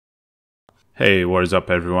Hey, what is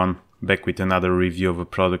up everyone? Back with another review of a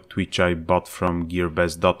product which I bought from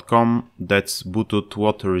gearbest.com. That's Bluetooth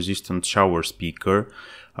water resistant shower speaker.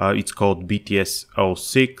 It's called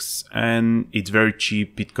BTS-06 and it's very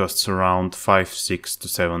cheap. It costs around $5, $6 to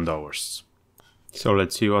 $7. So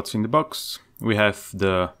let's see what's in the box. We have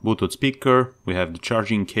the Bluetooth speaker, we have the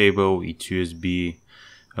charging cable, it's USB,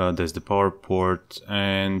 there's the power port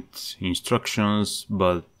and instructions,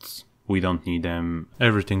 but we don't need them.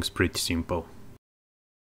 Everything's pretty simple.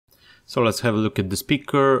 So let's have a look at the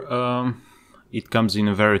speaker. It comes in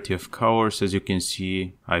a variety of colors. As you can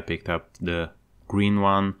see, I picked up the green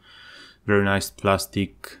one. Very nice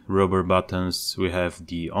plastic rubber buttons. We have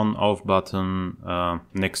the on-off button,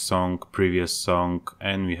 next song, previous song,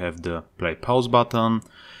 and we have the play pause button.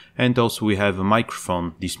 And also we have a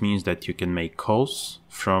microphone. This means that you can make calls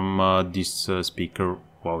from this speaker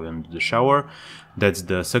while in the shower. That's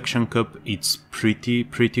the suction cup. It's pretty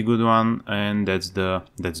good one, and that's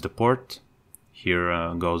the port.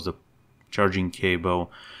 Here goes the charging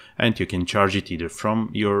cable, and you can charge it either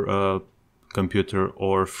from your computer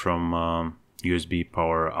or from USB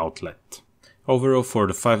power outlet. Overall, for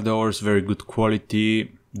the $5, very good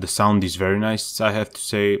quality. The sound is very nice, I have to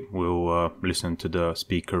say. We'll listen to the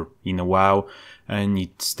speaker in a while, and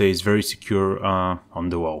it stays very secure on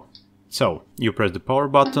the wall. So you press the power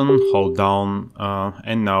button, hold down,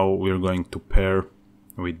 and now we're going to pair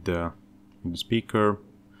with the speaker.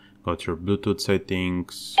 Go to your Bluetooth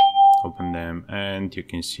settings, open them, and you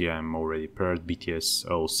can see I'm already paired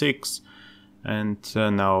BTS-06. And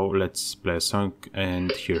now let's play a song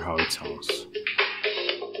and hear how it sounds.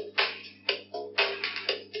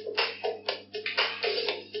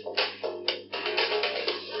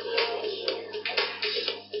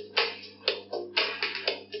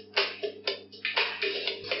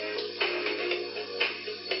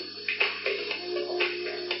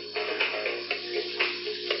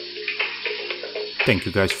 Thank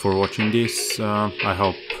you guys for watching this. I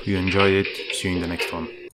hope you enjoyed it. See you in the next one.